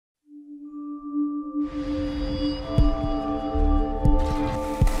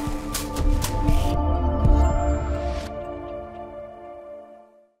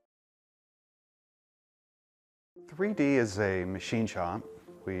3D is a machine shop.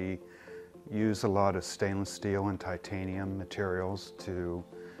 We use a lot of stainless steel and titanium materials to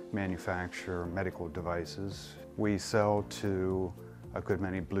manufacture medical devices. We sell to a good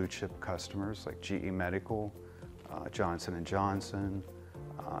many blue chip customers like GE Medical, Johnson & Johnson,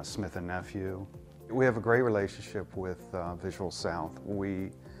 Smith & Nephew. We have a great relationship with Visual South.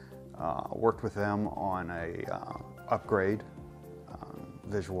 We worked with them on a upgrade,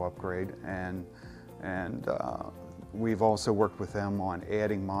 visual upgrade, and we've also worked with them on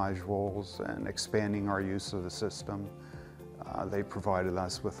adding modules and expanding our use of the system. They provided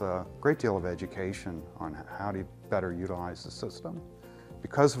us with a great deal of education on how to better utilize the system.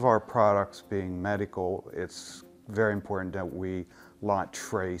 Because of our products being medical, it's very important that we lot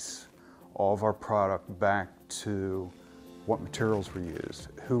trace all of our product back to what materials were used,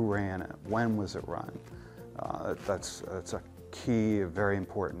 who ran it, when was it run. That's a key, a very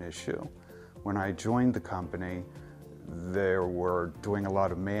important issue. When I joined the company, they were doing a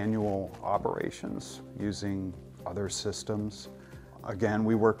lot of manual operations using other systems. Again,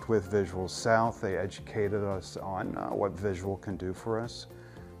 we worked with Visual South. They educated us on what Visual can do for us.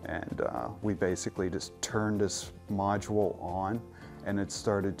 And we basically just turned this module on, and it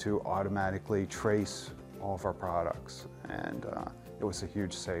started to automatically trace all of our products. And it was a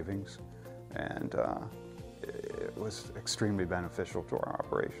huge savings, and it was extremely beneficial to our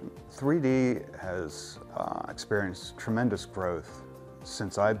operation. 3D has experienced tremendous growth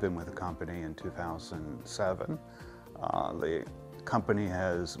since I've been with the company in 2007. The company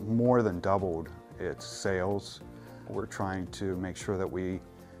has more than doubled its sales. We're trying to make sure that we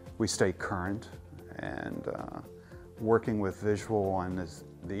stay current, and working with Visual on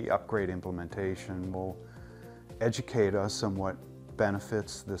the upgrade implementation will educate us on what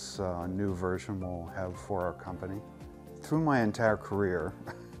benefits this new version will have for our company. Through my entire career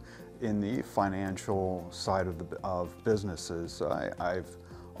in the financial side of businesses, I've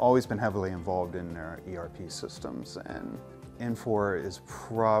always been heavily involved in their ERP systems, and Infor is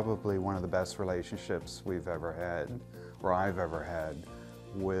probably one of the best relationships we've ever had, or I've ever had,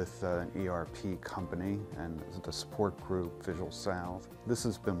 with an ERP company and the support group, Visual South. This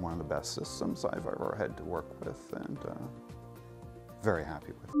has been one of the best systems I've ever had to work with, and very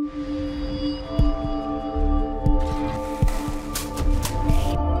happy with it.